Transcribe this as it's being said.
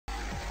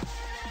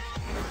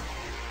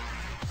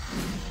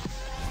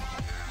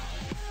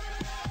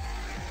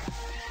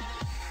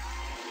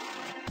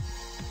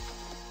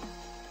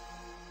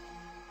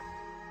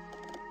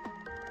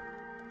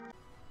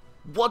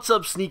What's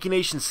up, Sneaky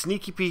Nation?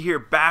 Sneaky P here,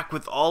 back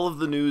with all of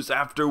the news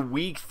after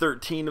week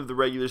 13 of the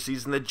regular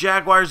season. The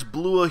Jaguars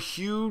blew a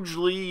huge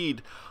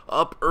lead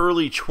up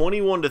early,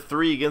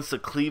 21-3 against the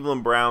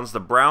Cleveland Browns. The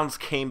Browns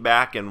came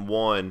back and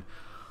won.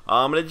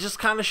 And it just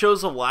kind of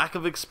shows a lack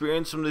of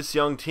experience from this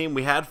young team.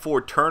 We had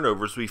 4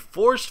 turnovers. We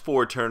forced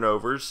 4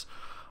 turnovers,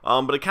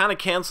 but it kind of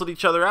canceled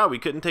each other out. We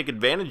couldn't take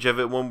advantage of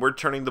it when we're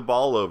turning the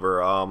ball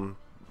over.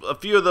 A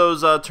few of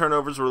those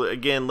turnovers were,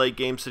 again, late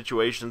game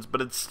situations,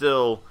 but it's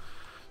still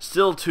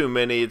too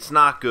many. It's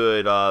not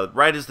good.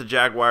 Right as the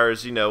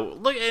Jaguars,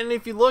 look, and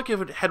if you look,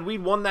 had we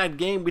won that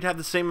game, we'd have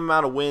the same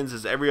amount of wins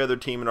as every other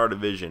team in our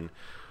division.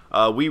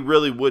 We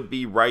really would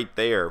be right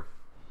there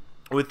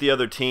with the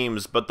other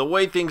teams, but the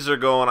way things are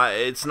going,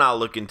 it's not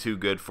looking too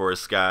good for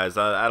us, guys.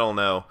 I don't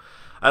know.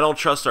 I don't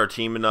trust our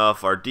team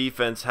enough. Our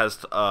defense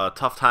has a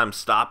tough time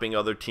stopping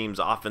other teams'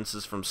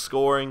 offenses from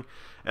scoring,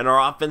 and our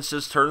offense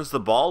just turns the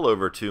ball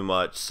over too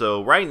much.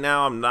 So right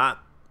now, I'm not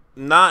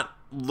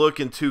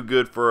looking too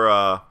good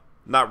for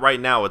not right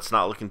now. It's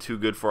not looking too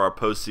good for our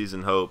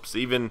postseason hopes.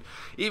 Even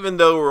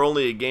though we're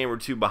only a game or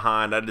two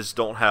behind, I just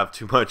don't have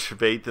too much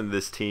faith in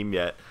this team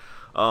yet.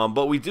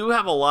 But we do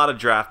have a lot of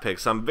draft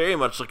picks. I'm very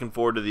much looking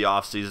forward to the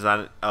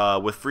offseason.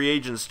 With free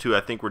agents too,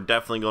 I think we're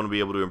definitely going to be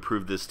able to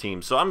improve this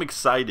team. So I'm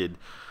excited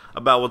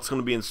about what's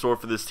going to be in store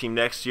for this team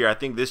next year. I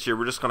think this year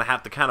we're just going to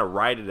have to kind of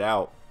ride it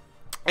out.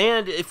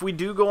 And if we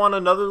do go on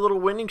another little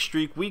winning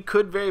streak, we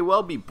could very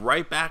well be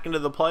right back into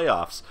the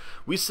playoffs.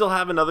 We still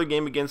have another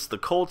game against the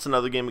Colts,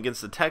 another game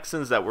against the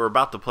Texans that we're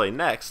about to play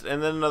next,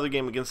 and then another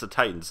game against the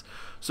Titans.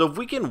 So if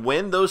we can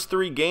win those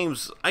 3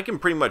 games, I can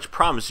pretty much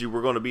promise you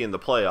we're going to be in the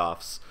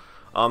playoffs.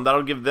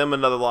 That'll give them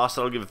another loss.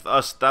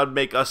 That would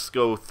make us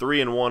go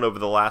 3-1 over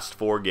the last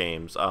 4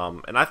 games.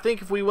 And I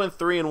think if we went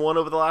 3-1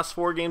 over the last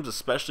 4 games,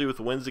 especially with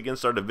wins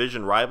against our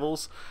division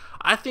rivals,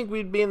 I think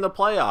we'd be in the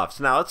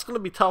playoffs. Now, it's going to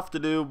be tough to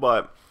do,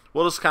 but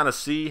we'll just kind of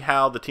see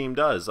how the team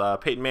does.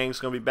 Peyton Manning's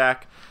going to be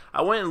back.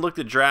 I went and looked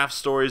at draft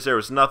stories. There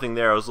was nothing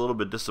there. I was a little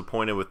bit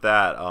disappointed with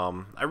that.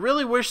 I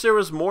really wish there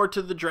was more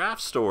to the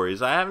draft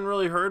stories. I haven't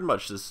really heard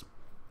much this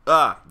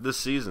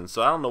season,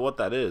 so I don't know what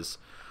that is.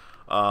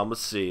 Let's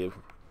see.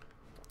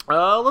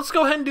 Let's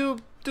go ahead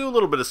and do a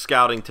little bit of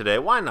scouting today.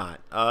 Why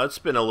not? It's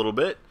been a little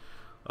bit.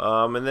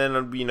 And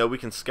then, we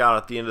can scout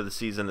at the end of the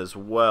season as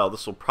well.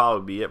 This will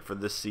probably be it for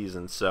this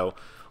season. So,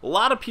 a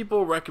lot of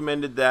people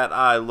recommended that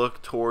I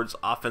look towards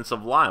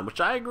offensive line, which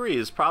I agree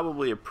is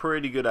probably a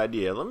pretty good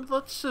idea.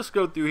 Let's just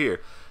go through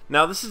here.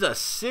 Now, this is a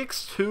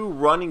 6'2"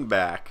 running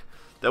back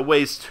that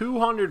weighs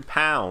 200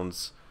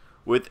 pounds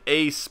with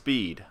A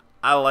speed.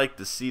 I like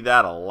to see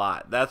that a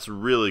lot. That's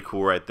really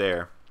cool right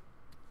there.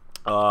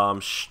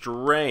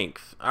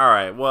 Strength.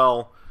 Alright,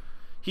 well,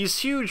 he's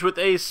huge with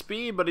A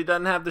speed, but he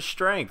doesn't have the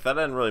strength. That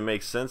doesn't really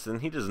make sense,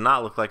 and he does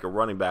not look like a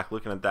running back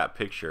looking at that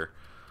picture.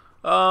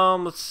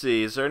 Let's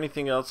see. Is there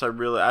anything else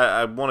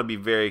I want to be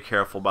very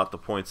careful about the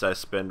points I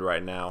spend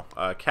right now.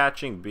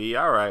 Catching B.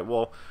 Alright,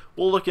 well,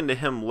 we'll look into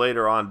him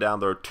later on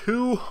down there.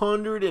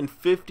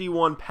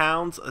 251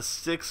 pounds, a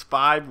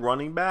 6'5"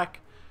 running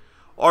back?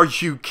 Are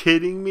you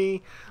kidding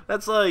me?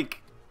 That's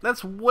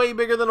way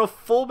bigger than a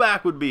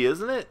fullback would be,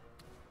 isn't it?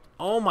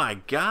 Oh my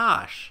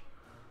gosh.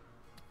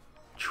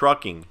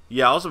 Trucking.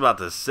 Yeah, I was about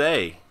to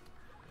say.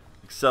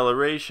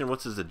 Acceleration.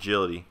 What's his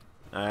agility?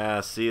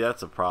 See,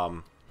 that's a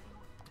problem.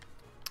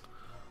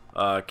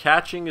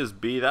 Catching is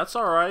B. That's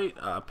alright.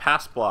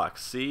 Pass block.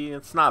 C.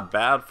 It's not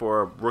bad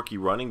for a rookie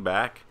running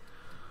back.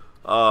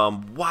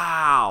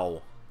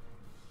 Wow.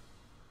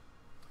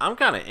 I'm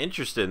kind of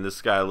interested in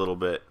this guy a little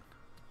bit.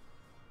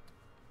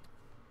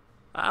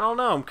 I don't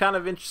know. I'm kind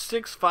of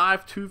interested.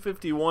 6'5",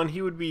 251.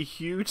 He would be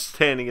huge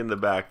standing in the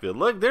backfield.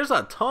 Look, there's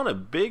a ton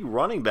of big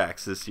running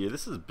backs this year.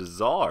 This is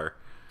bizarre.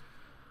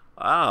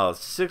 Wow,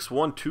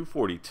 6'1",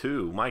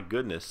 242. My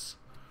goodness.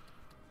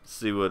 Let's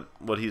see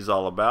what he's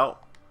all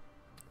about.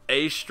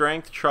 A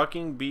strength,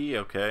 trucking, B.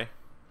 Okay.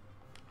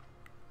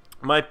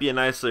 Might be a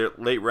nice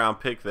late round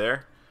pick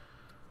there.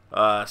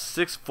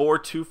 6'4",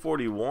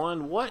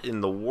 241. What in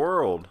the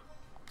world?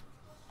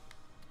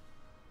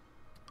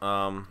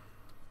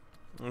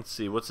 Let's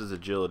see, what's his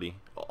agility?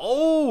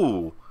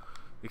 Oh!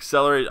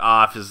 Accelerate.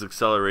 If his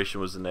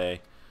acceleration was an A.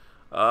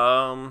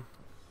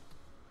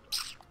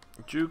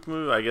 Juke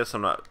move. I guess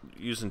I'm not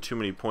using too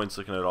many points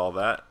looking at all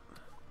that.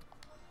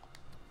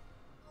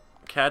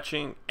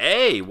 Catching.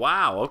 A!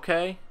 Wow,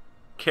 okay.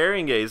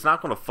 Carrying A. He's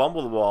not going to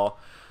fumble the ball.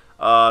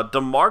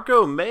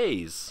 DeMarco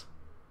Mays.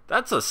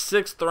 That's a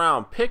 6th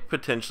round pick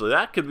potentially.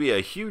 That could be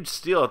a huge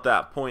steal at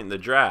that point in the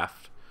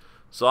draft.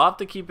 So I'll have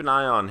to keep an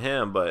eye on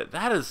him, but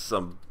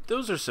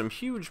those are some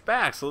huge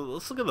backs.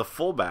 Let's look at the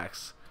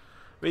fullbacks.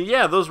 I mean,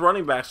 yeah, those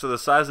running backs are the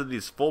size of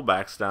these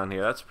fullbacks down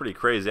here. That's pretty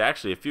crazy.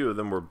 Actually, a few of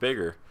them were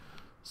bigger.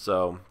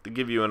 So, to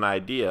give you an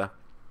idea.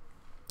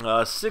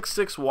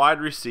 6'6" wide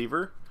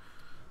receiver.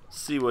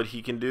 See what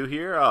he can do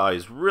here. Oh,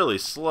 he's really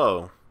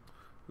slow.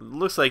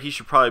 Looks like he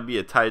should probably be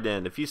a tight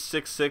end. If he's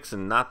 6'6"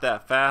 and not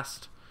that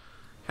fast,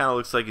 kind of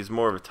looks like he's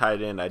more of a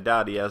tight end. I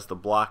doubt he has the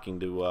blocking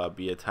to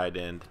be a tight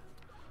end.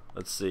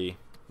 Let's see.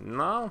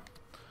 No.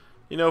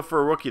 You know,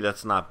 for a rookie,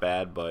 that's not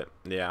bad, but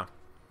yeah.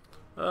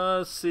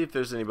 Let's see if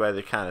there's anybody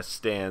that kind of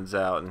stands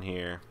out in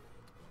here.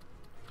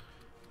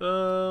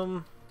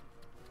 I'm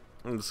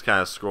just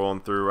kind of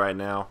scrolling through right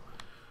now.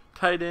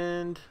 Tight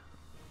end.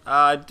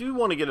 I do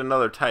want to get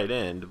another tight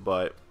end,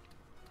 but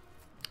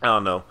I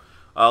don't know.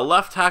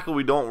 Left tackle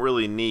we don't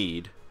really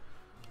need.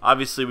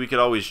 Obviously, we could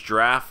always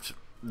draft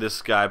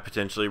this guy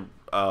potentially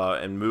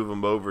and move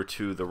him over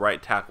to the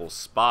right tackle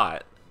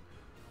spot,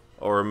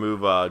 or move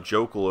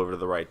Jokel over to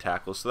the right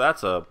tackle. So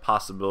that's a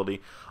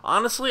possibility.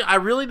 Honestly, I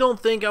really don't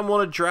think I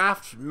want to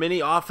draft many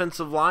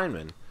offensive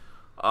linemen.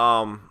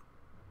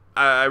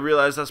 I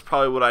realize that's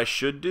probably what I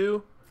should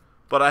do,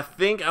 but I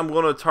think I'm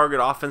going to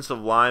target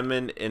offensive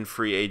linemen in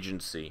free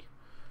agency.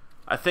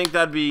 I think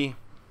that'd be,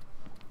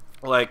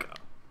 like,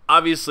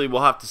 obviously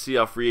we'll have to see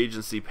how free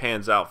agency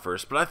pans out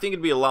first, but I think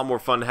it'd be a lot more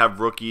fun to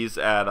have rookies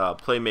at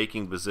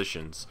playmaking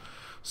positions.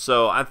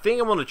 So I think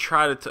I'm going to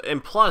try to,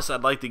 and plus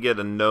I'd like to get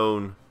a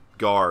known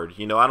guard.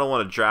 You know, I don't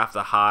want to draft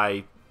a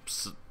high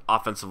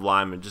offensive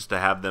lineman just to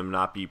have them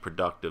not be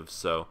productive.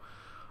 So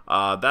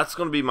that's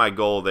going to be my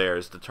goal there,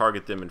 is to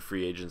target them in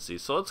free agency.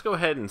 So let's go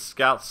ahead and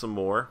scout some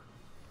more.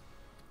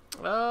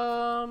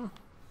 Trying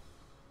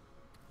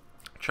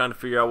to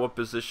figure out what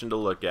position to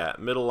look at.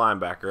 Middle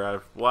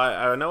linebacker.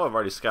 I know I've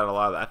already scouted a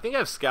lot of that. I think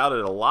I've scouted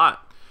a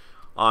lot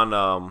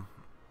on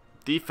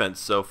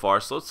defense so far.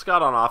 So let's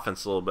scout on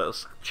offense a little bit.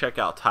 Let's check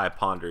out Ty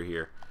Ponder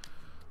here.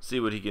 See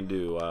what he can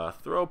do.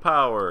 Throw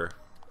power.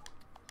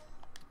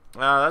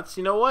 That's,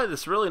 you know what?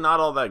 It's really not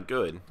all that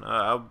good.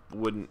 I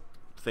wouldn't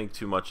think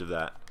too much of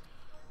that.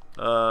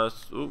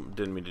 Ooh,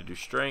 didn't mean to do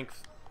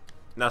strength.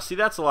 Now, see,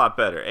 that's a lot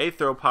better. A,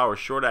 throw power,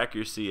 short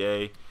accuracy,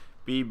 A.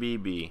 B, B,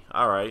 B.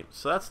 Alright,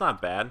 so that's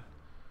not bad.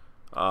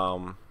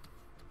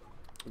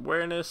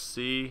 Awareness,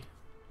 C.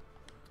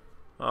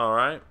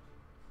 Alright.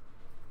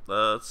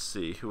 Let's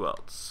see, who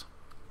else?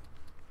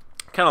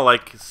 Kind of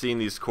like seeing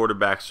these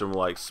quarterbacks from,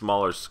 like,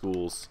 smaller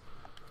schools.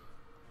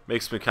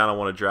 Makes me kind of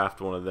want to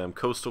draft one of them.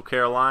 Coastal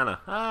Carolina.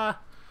 Let's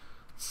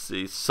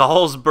see.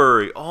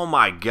 Salisbury. Oh,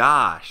 my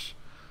gosh.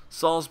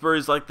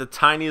 Salisbury's like the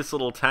tiniest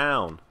little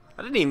town.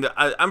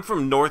 I'm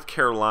from North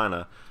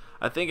Carolina.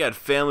 I think I had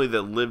family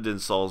that lived in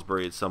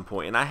Salisbury at some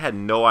point, and I had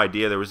no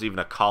idea there was even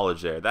a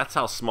college there. That's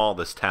how small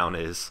this town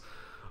is.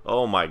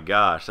 Oh my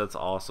gosh, that's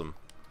awesome.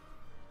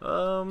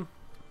 Nah,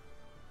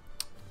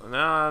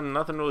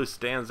 nothing really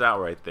stands out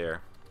right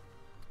there.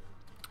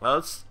 Who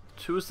is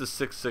the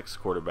 6'6"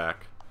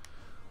 quarterback?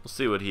 We'll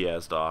see what he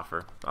has to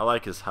offer. I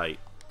like his height.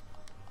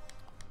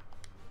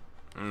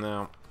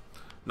 No.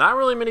 Not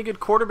really many good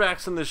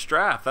quarterbacks in this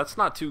draft. That's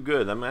not too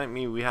good. That might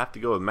mean we have to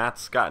go with Matt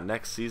Scott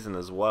next season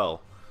as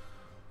well.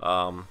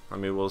 I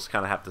mean, we'll just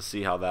kind of have to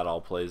see how that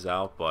all plays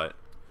out, but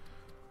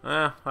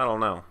I don't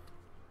know.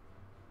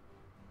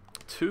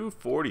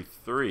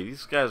 243.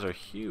 These guys are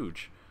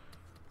huge.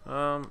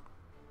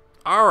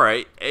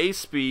 Alright, A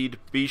speed,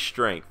 B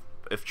strength.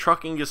 If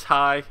trucking is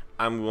high,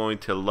 I'm going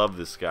to love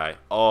this guy.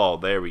 Oh,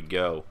 there we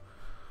go.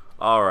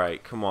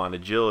 Alright, come on,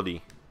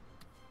 agility.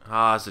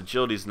 His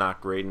agility's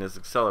not great, and his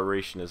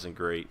acceleration isn't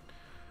great.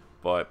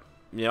 But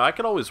you know, I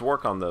could always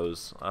work on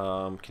those.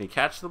 Can he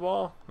catch the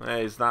ball?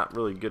 He's not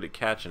really good at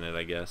catching it,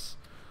 I guess.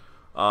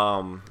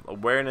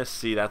 Awareness,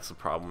 see, that's the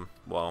problem.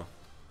 Well,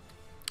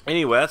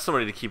 anyway, that's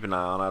somebody to keep an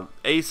eye on.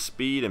 A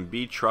speed and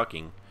B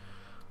trucking,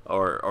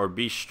 or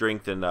B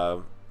strength and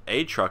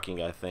A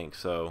trucking, I think.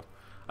 So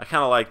I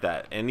kind of like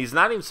that. And he's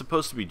not even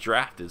supposed to be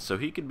drafted, so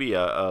he could be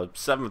a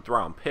 7th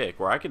round pick,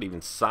 where I could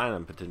even sign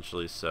him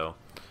potentially. So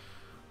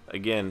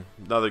again,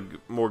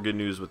 more good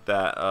news with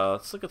that.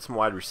 Let's look at some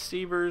wide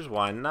receivers.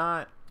 Why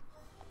not?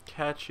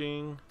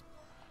 Catching,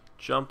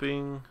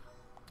 jumping,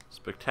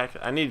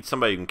 spectacular. I need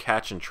somebody who can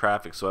catch in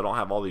traffic so I don't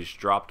have all these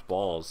dropped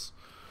balls.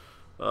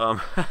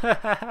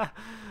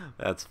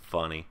 That's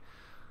funny.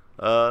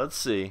 Let's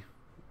see.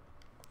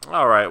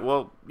 Alright,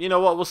 well, you know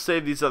what? We'll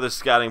save these other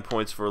scouting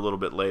points for a little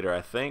bit later, I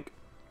think.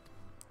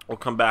 We'll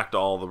come back to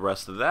all the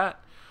rest of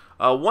that.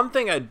 One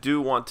thing I do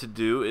want to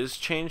do is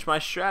change my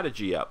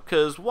strategy up,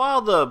 because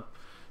while the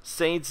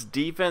Saints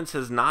defense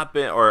has not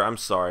been, or I'm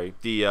sorry,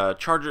 the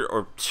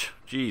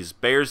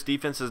Bears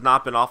defense has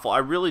not been awful, I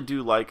really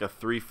do like a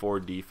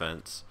 3-4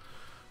 defense.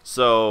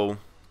 So,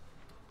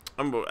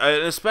 and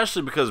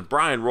especially because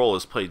Brian Roll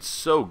has played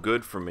so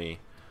good for me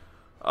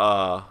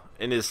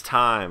in his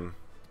time.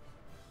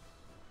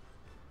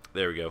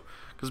 There we go.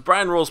 Because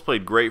Brian Roll's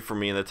played great for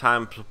me in the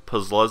time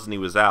Posluszny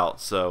was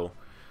out, so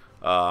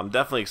I'm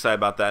definitely excited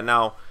about that.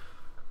 Now,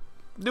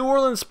 New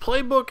Orleans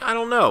playbook, I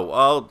don't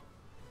know.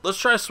 Let's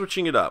try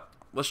switching it up.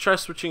 Let's go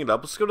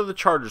to the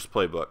Chargers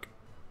playbook.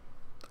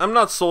 I'm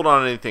not sold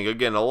on anything.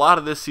 Again, a lot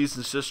of this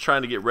season is just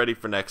trying to get ready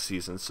for next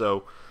season.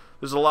 So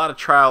there's a lot of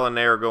trial and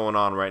error going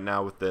on right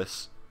now with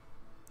this.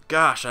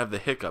 Gosh, I have the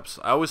hiccups.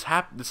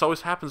 This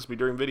always happens to me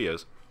during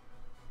videos.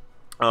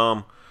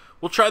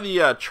 We'll try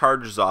the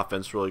Chargers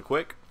offense really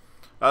quick.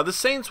 The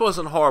Saints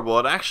wasn't horrible.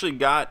 It actually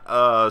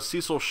got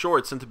Cecil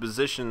Shorts into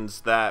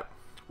positions that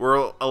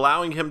were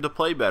allowing him to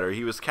play better.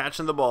 He was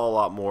catching the ball a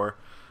lot more,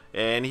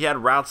 and he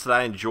had routes that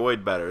I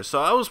enjoyed better.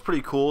 So that was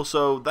pretty cool.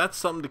 So that's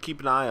something to keep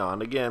an eye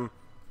on. Again,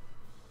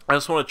 I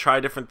just want to try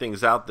different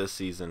things out this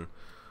season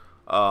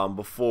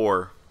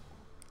before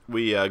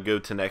we go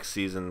to next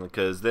season,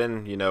 because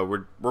then, you know,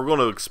 we're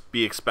going to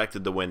be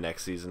expected to win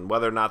next season.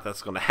 Whether or not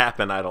that's going to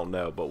happen, I don't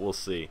know, but we'll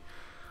see.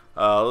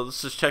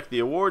 Let's just check the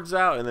awards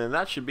out, and then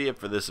that should be it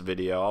for this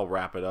video. I'll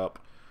wrap it up.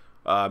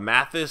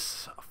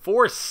 Mathis,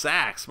 4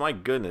 sacks. My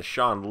goodness.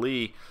 Sean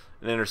Lee,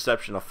 an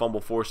interception, a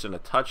fumble forced, and a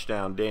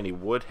touchdown. Danny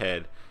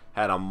Woodhead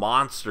had a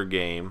monster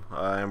game,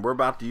 and we're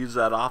about to use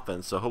that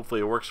offense, so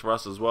hopefully it works for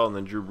us as well. And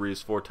then Drew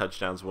Brees, 4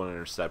 touchdowns, 1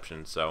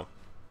 interception. So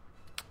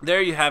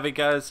there you have it,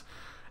 guys.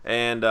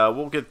 And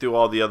we'll get through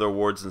all the other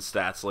awards and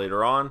stats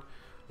later on.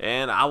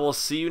 And I will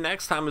see you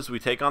next time as we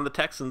take on the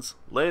Texans.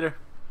 Later.